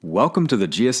Welcome to the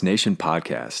GS Nation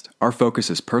podcast. Our focus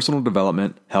is personal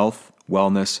development, health,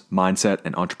 wellness, mindset,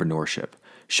 and entrepreneurship.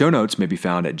 Show notes may be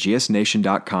found at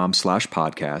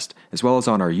gsnation.com/podcast, as well as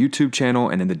on our YouTube channel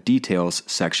and in the details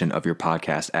section of your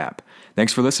podcast app.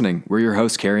 Thanks for listening. We're your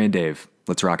hosts, Cary and Dave.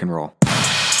 Let's rock and roll.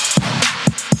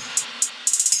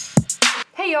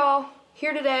 Hey y'all,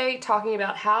 here today talking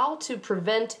about how to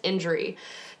prevent injury.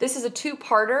 This is a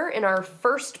two-parter. In our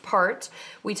first part,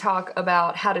 we talk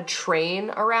about how to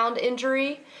train around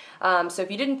injury. So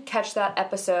if you didn't catch that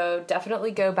episode,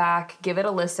 definitely go back, give it a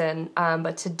listen.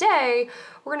 But today,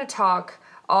 we're going to talk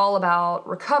all about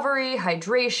recovery,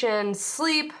 hydration,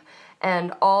 sleep,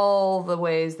 and all the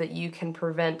ways that you can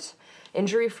prevent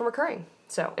injury from occurring.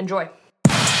 So enjoy.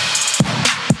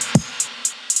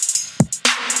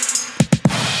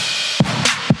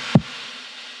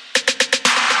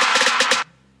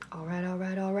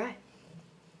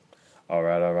 All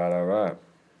right.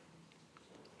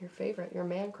 Your favorite, your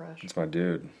man crush. It's my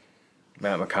dude.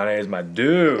 Matt McConaughey is my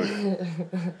dude.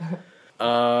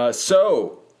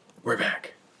 So, we're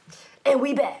back. And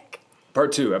we back.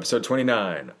 Part 2, episode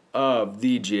 29 of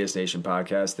the GS Nation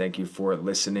podcast. Thank you for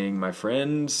listening, my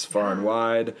friends, far and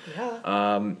wide.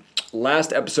 Yeah.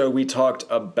 Last episode, we talked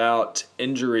about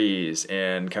injuries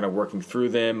and kind of working through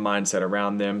them, mindset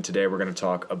around them. Today, we're going to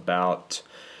talk about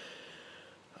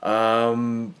how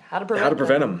to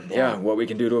prevent them. Yeah, what we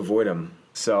can do to avoid them.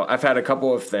 So I've had a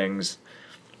couple of things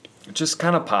just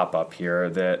kind of pop up here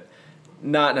that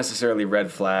not necessarily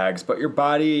red flags, but your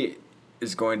body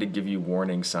is going to give you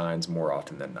warning signs more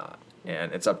often than not.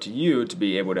 And it's up to you to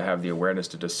be able to have the awareness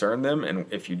to discern them, and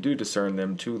if you do discern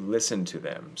them, to listen to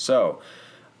them. So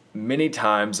many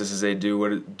times this is a do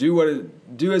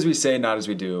as we say, not as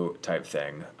we do type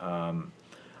thing.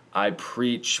 I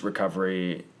preach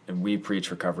recovery, and we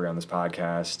preach recovery on this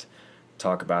podcast,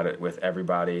 talk about it with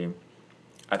everybody.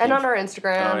 And on our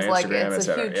Instagrams, it's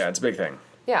a huge... Yeah, it's a big thing.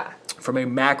 Yeah. From a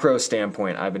macro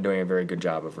standpoint, I've been doing a very good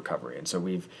job of recovery. And so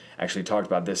we've actually talked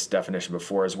about this definition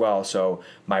before as well. So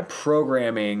my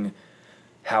programming,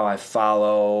 how I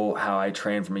follow, how I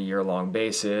train from a year-long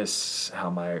basis, how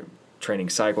my training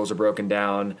cycles are broken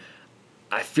down,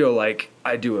 I feel like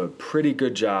I do a pretty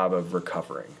good job of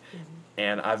recovering. Mm-hmm.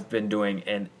 And I've been doing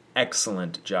an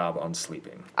excellent job on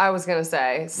sleeping. I was going to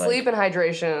say, sleep and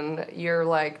hydration, you're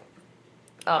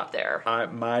up there.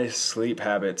 My sleep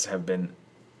habits have been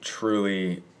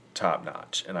truly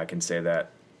top-notch, and I can say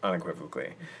that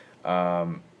unequivocally.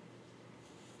 That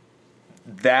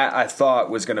I thought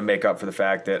was going to make up for the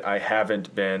fact that I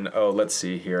haven't been,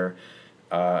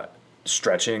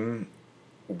 stretching,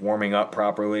 warming up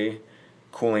properly,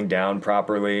 cooling down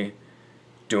properly,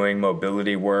 doing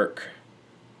mobility work,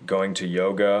 going to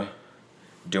yoga,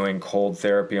 doing cold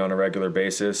therapy on a regular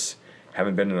basis,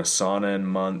 haven't been in a sauna in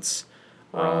months,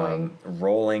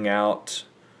 rolling out.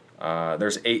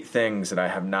 There's 8 things that I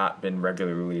have not been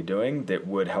regularly doing that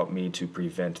would help me to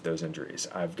prevent those injuries.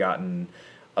 I've gotten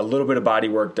a little bit of body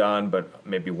work done, but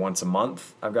maybe once a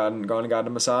month I've gone and gotten a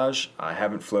massage. I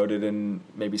haven't floated in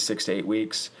maybe 6 to 8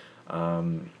 weeks. A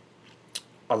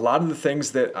lot of the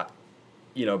things that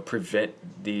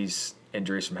prevent these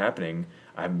injuries from happening,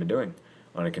 I haven't been doing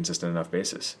on a consistent enough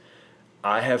basis.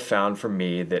 I have found for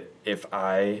me that if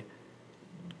I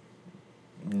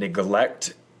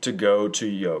neglect to go to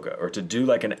yoga or to do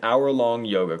like an hour-long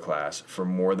yoga class for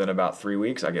more than about 3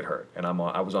 weeks, I get hurt. And I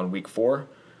was on week 4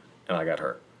 and I got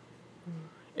hurt.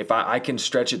 If I can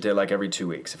stretch it to like every 2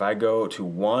 weeks. If I go to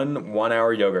one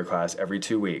hour yoga class every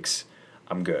 2 weeks,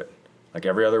 I'm good. Like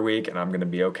every other week, and I'm going to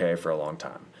be okay for a long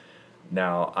time.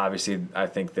 Now, obviously, I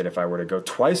think that if I were to go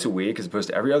twice a week as opposed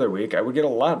to every other week, I would get a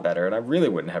lot better, and I really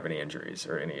wouldn't have any injuries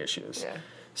or any issues. Yeah.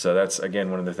 So that's, again,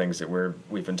 one of the things that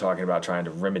we've been talking about trying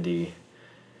to remedy.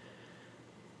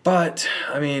 But,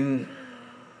 I mean,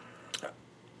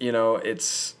 I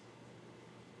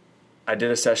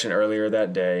did a session earlier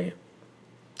that day.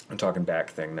 I'm talking back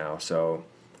thing now. So,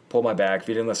 pull my back. If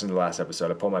you didn't listen to the last episode,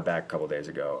 I pulled my back a couple days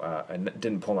ago. I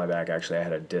didn't pull my back, actually. I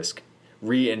had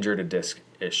re-injured a disc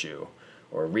issue,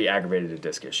 or re-aggravated a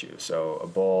disc issue. So a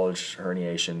bulge,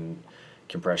 herniation,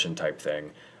 compression type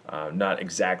thing. Not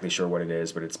exactly sure what it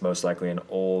is, but it's most likely an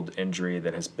old injury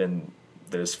that has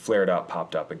flared up,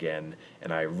 popped up again,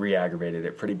 and I re-aggravated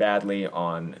it pretty badly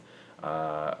on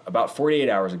about 48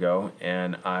 hours ago,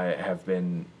 and I have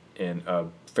been in a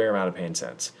fair amount of pain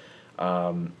since.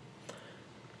 About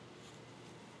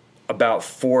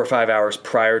 4 or 5 hours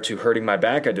prior to hurting my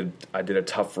back, I did a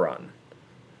tough run,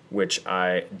 which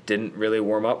I didn't really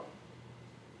warm up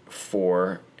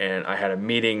for, and I had a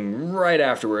meeting right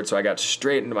afterwards, so I got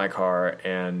straight into my car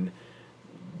and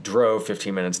drove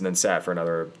 15 minutes and then sat for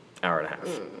another hour and a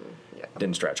half. Yeah.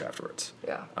 Didn't stretch afterwards.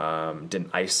 Yeah. Didn't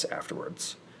ice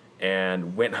afterwards.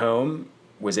 And went home,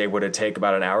 was able to take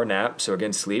about an hour nap. So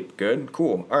again, sleep, good,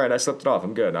 cool. All right, I slept it off.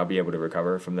 I'm good. I'll be able to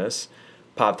recover from this.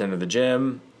 Popped into the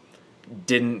gym.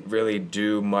 Didn't really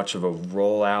do much of a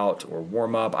rollout or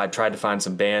warm up. I tried to find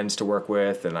some bands to work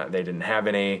with, and they didn't have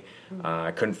any.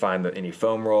 I couldn't find any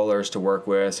foam rollers to work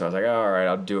with, so I was like, all right,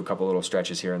 I'll do a couple little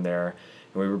stretches here and there.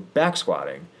 And we were back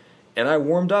squatting, and I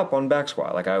warmed up on back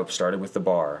squat. Like I started with the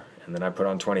bar, and then I put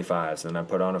on 25s, and then I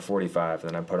put on a 45, and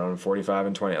then I put on a 45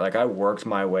 and 20. Like I worked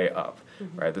my way up,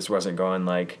 right? This wasn't going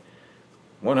like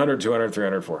 100, 200,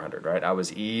 300, 400, right? I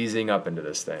was easing up into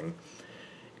this thing.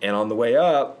 And on the way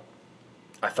up,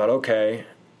 I thought, okay,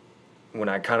 when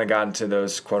I kind of got into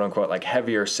those quote unquote like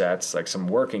heavier sets, like some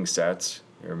working sets,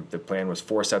 the plan was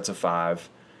 4 sets of 5.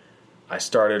 I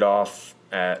started off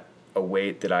at a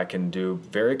weight that I can do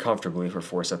very comfortably for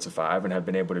 4 sets of 5 and have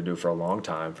been able to do for a long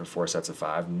time for 4 sets of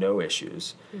 5, no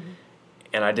issues.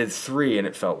 And I did 3 and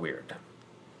it felt weird.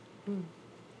 And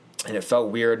it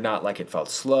felt weird, not like it felt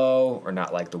slow or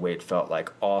not like the weight felt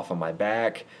like off on my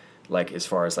back. Like as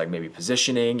far as like maybe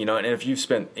positioning, you know, and if you've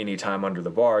spent any time under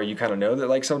the bar, you kind of know that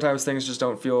like sometimes things just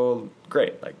don't feel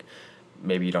great. Like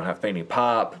maybe you don't have any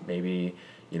pop, maybe,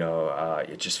 you know,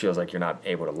 it just feels like you're not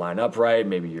able to line up right.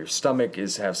 Maybe your stomach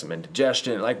have some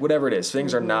indigestion, like whatever it is,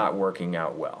 things are not working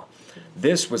out well.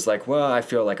 This was like, well, I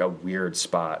feel like a weird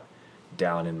spot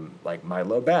down in like my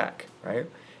low back, right?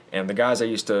 And the guys I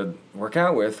used to work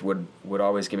out with would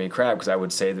always give me crap because I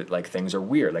would say that like things are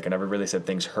weird. Like I never really said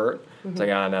things hurt. It's like,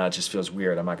 no, it just feels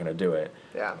weird. I'm not going to do it.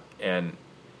 Yeah. And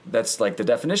that's like the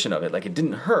definition of it. Like it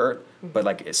didn't hurt, but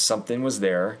like something was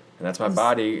there, and that's my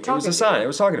body. It was a sign. It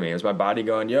was talking to me. It was my body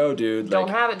going, yo, dude. Like, don't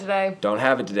have it today. Don't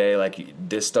have it today. Like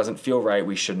this doesn't feel right.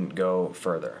 We shouldn't go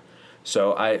further.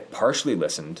 So I partially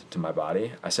listened to my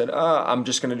body. I said, I'm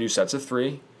just going to do sets of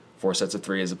 3, 4 sets of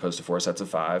 3 as opposed to 4 sets of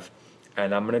 5.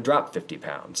 And I'm going to drop 50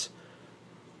 pounds.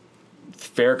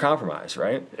 Fair compromise,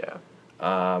 right?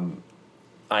 Yeah.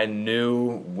 I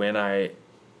knew when I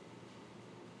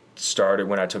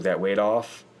took that weight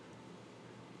off,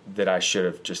 that I should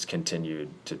have just continued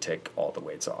to take all the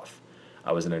weights off.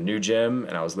 I was in a new gym,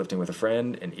 and I was lifting with a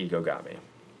friend, and ego got me.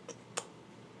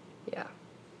 Yeah.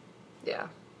 Yeah.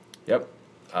 Yep.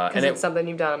 Because it's something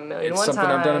you've done a million and one times. It's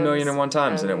something I've done a million and one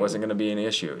times, and it wasn't going to be an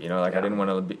issue. You know, like I didn't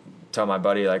want to tell my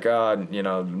buddy, like, you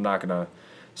know, I'm not going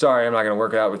to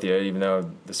work out with you, even though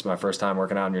this is my first time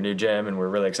working out in your new gym, and we're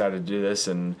really excited to do this.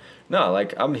 And no,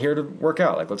 like, I'm here to work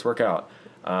out. Like, let's work out.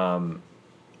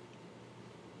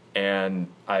 And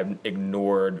I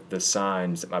ignored the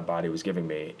signs that my body was giving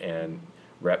me, and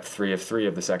rep 3 of 3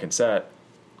 of the second set,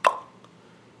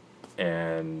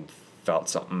 and felt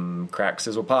something crack,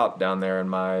 sizzle, pop down there in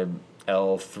my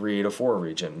L3 to 4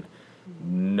 region.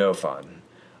 No fun.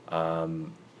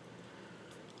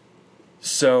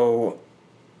 So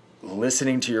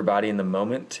listening to your body in the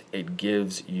moment, it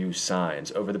gives you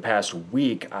signs. Over the past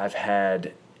week, I've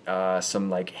had some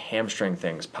like hamstring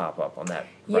things pop up on that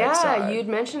right side. Yeah, you'd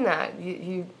mentioned that.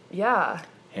 Yeah.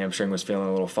 Hamstring was feeling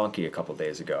a little funky a couple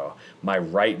days ago. My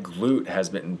right glute has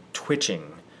been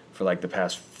twitching for like the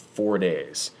past 4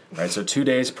 days. Right, so 2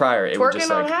 days prior, it was just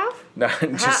like twerking on half. No,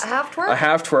 just half twerk. A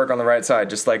half twerk on the right side,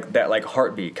 just like that, like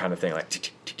heartbeat kind of thing,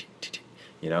 like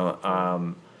you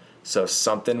know. So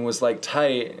something was like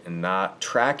tight and not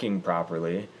tracking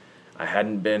properly. I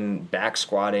hadn't been back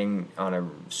squatting on a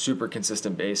super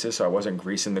consistent basis, so I wasn't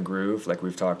greasing the groove like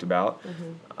we've talked about.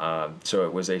 So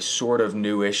it was a sort of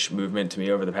newish movement to me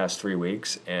over the past 3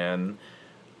 weeks, and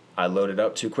I loaded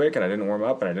up too quick, and I didn't warm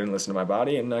up, and I didn't listen to my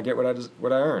body, and I get what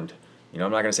I earned. You know,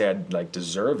 I'm not going to say I like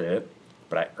deserve it,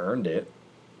 but I earned it.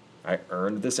 I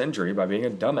earned this injury by being a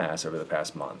dumbass over the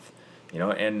past month. You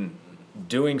know, and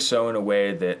doing so in a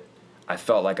way that I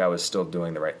felt like I was still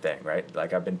doing the right thing, right?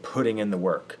 Like I've been putting in the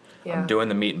work. Yeah. I'm doing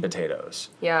the meat and potatoes.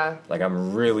 Yeah. Like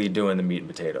I'm really doing the meat and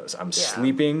potatoes. I'm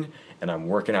sleeping and I'm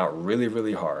working out really,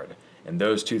 really hard. And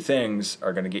those two things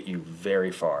are going to get you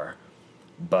very far.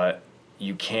 But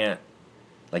you can't,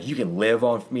 like you can live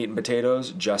on meat and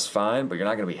potatoes just fine, but you're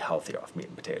not going to be healthy off meat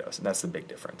and potatoes. And that's the big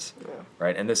difference. Yeah.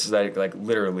 Right? And this is like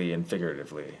literally and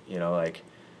figuratively, you know, like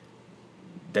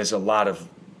there's a lot of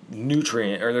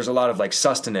there's a lot of like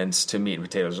sustenance to meat and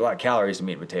potatoes. There's a lot of calories to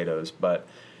meat and potatoes, but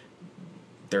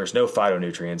there's no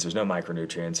phytonutrients, there's no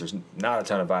micronutrients, there's not a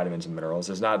ton of vitamins and minerals.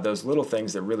 There's not those little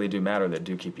things that really do matter that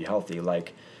do keep you healthy,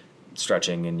 like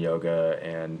stretching and yoga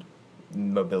and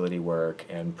mobility work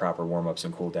and proper warm-ups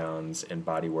and cool-downs and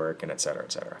body work and et cetera,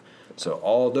 et cetera. So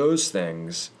all those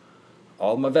things,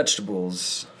 all my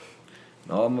vegetables,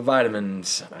 all my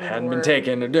vitamins I hadn't been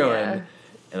taking or doing,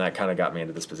 And that kind of got me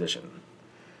into this position.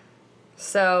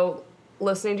 So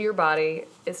listening to your body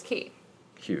is key.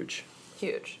 Huge.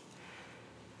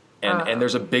 And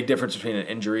there's a big difference between an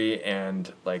injury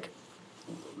and like,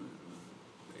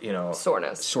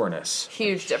 soreness.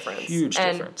 Huge difference.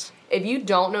 Difference. If you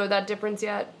don't know that difference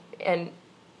yet,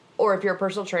 or if you're a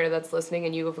personal trainer that's listening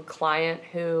and you have a client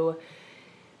who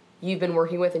you've been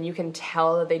working with and you can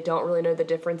tell that they don't really know the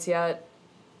difference yet,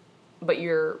 but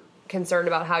you're concerned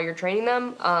about how you're training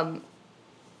them,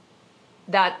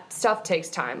 that stuff takes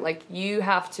time. Like, you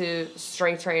have to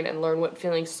strength train and learn what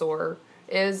feeling sore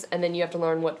is, and then you have to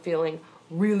learn what feeling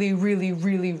really, really,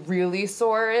 really, really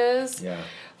sore is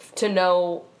to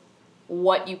know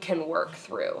what you can work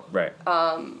through. Right.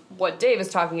 What Dave is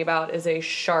talking about is a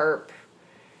sharp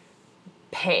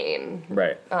pain.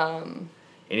 Right.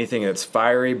 Anything that's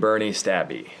fiery, burny,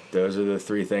 stabby. Those are the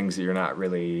three things that you're not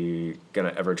really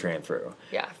going to ever train through.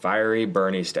 Yeah. Fiery,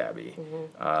 burny, stabby.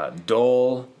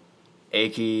 Dull,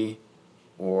 achy,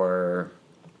 or,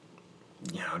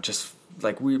 just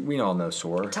like we all know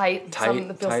sore. Tight. Something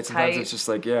that feels tight. Sometimes it's just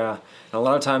like, yeah. And a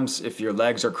lot of times if your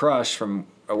legs are crushed from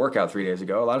a workout 3 days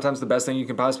ago, a lot of times the best thing you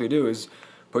can possibly do is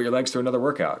put your legs through another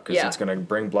workout, because it's going to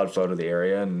bring blood flow to the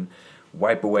area and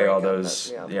wipe away all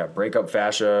those, break up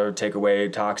fascia, take away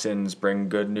toxins, bring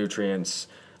good nutrients,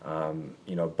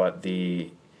 but the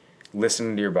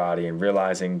listening to your body and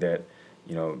realizing that,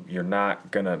 you're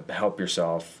not going to help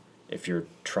yourself if you're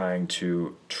trying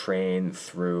to train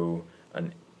through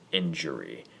an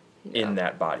injury in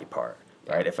that body part,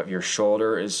 right? If your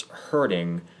shoulder is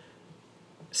hurting,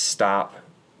 stop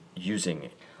using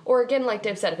it. Or again, like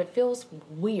Dave said, if it feels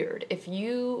weird, if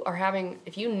you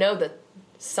know that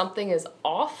something is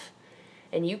off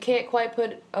and you can't quite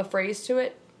put a phrase to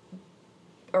it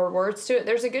or words to it,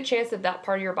 there's a good chance that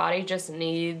part of your body just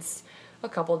needs a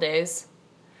couple days.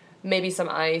 Maybe some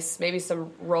ice, maybe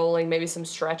some rolling, maybe some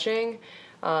stretching,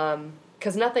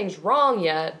 because nothing's wrong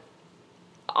yet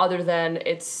other than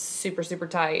it's super, super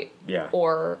tight. Yeah.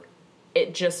 Or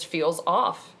it just feels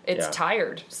off. It's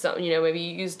tired. So, maybe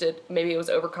you used it, maybe it was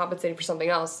overcompensating for something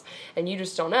else, and you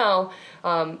just don't know.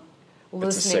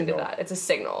 Listening to that, it's a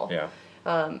signal. Yeah.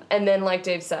 And then, like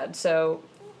Dave said, so,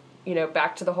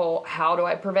 back to the whole, how do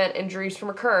I prevent injuries from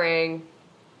occurring?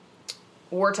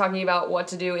 We're talking about what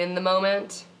to do in the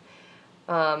moment.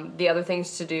 The other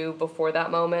things to do before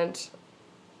that moment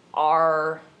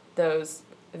are those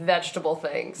vegetable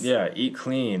things. Yeah, eat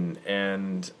clean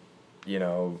and,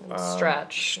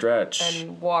 stretch.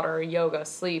 And water, yoga,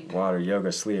 sleep. Watch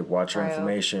your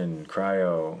inflammation,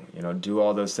 cryo, do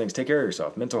all those things. Take care of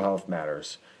yourself. Mental health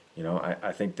matters.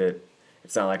 I think that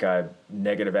it's not like I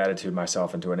negative attitude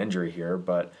myself into an injury here,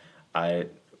 but I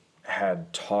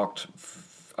had talked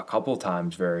a couple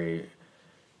times very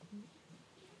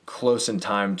close in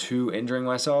time to injuring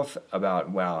myself about,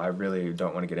 wow, I really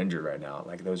don't want to get injured right now.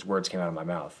 Like, those words came out of my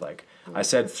mouth. Like, I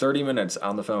said 30 minutes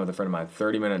on the phone with a friend of mine,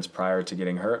 30 minutes prior to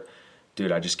getting hurt, dude,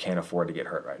 I just can't afford to get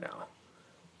hurt right now.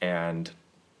 And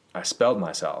I spelled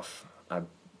myself. I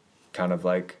kind of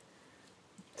like...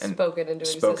 spoke it into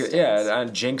existence.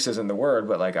 And jinx isn't the word,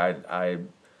 but like I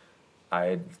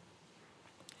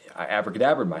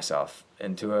abracadabraed myself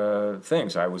into a thing.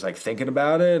 So I was like thinking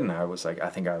about it, and I was like, I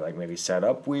think I like maybe set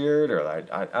up weird, or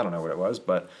like I don't know what it was,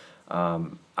 but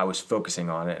I was focusing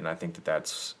on it, and I think that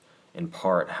that's in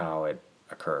part how it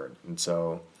occurred. And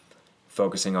so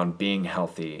focusing on being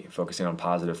healthy, focusing on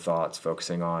positive thoughts,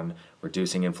 focusing on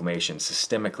reducing inflammation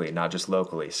systemically, not just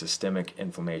locally, systemic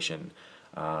inflammation,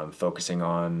 focusing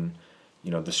on,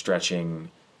 the stretching,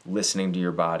 listening to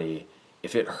your body.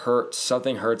 If it hurts,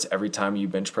 something hurts every time you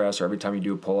bench press, or every time you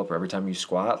do a pull-up, or every time you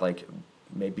squat, like,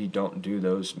 maybe don't do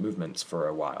those movements for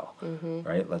a while,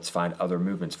 right? Let's find other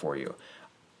movements for you.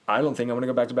 I don't think I'm going to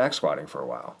go back to back squatting for a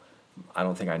while. I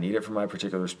don't think I need it for my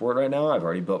particular sport right now. I've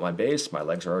already built my base. My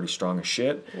legs are already strong as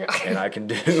shit. And I can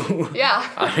do...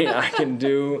 I can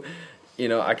do...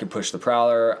 I can push the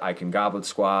prowler. I can goblet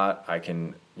squat. I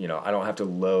can... I don't have to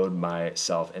load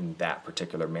myself in that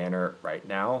particular manner right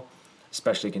now,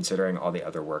 especially considering all the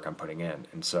other work I'm putting in.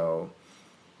 And so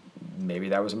maybe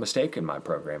that was a mistake in my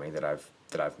programming that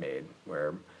I've made,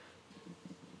 where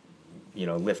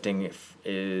lifting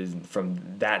is from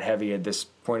that heavy at this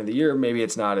point of the year, maybe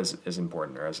it's not as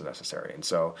important or as necessary. And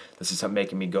so this is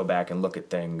making me go back and look at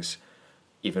things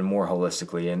even more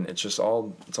holistically, and it's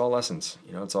all lessons.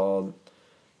 It's all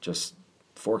just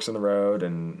forks in the road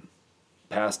and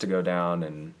paths to go down,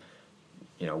 and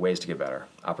ways to get better,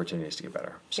 opportunities to get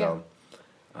better. So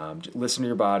listen to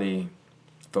your body,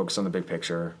 focus on the big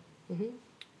picture,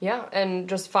 Yeah, and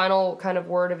just final kind of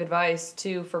word of advice,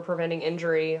 too, for preventing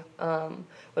injury.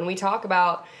 When we talk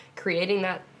about creating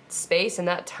that space and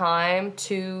that time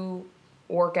to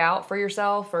work out for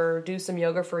yourself or do some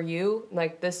yoga for you,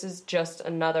 like, this is just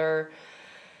another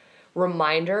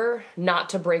reminder not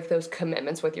to break those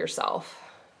commitments with yourself.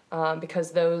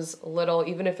 Because those little,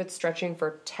 even if it's stretching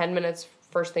for 10 minutes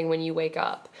first thing when you wake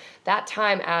up, that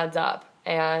time adds up,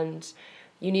 and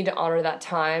you need to honor that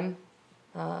time.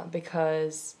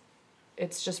 Because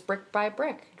it's just brick by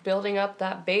brick, building up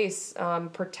that base,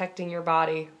 protecting your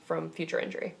body from future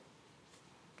injury.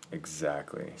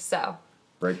 Exactly. So,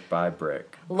 brick by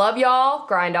brick. Love y'all,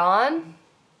 grind on,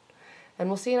 and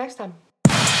we'll see you next time.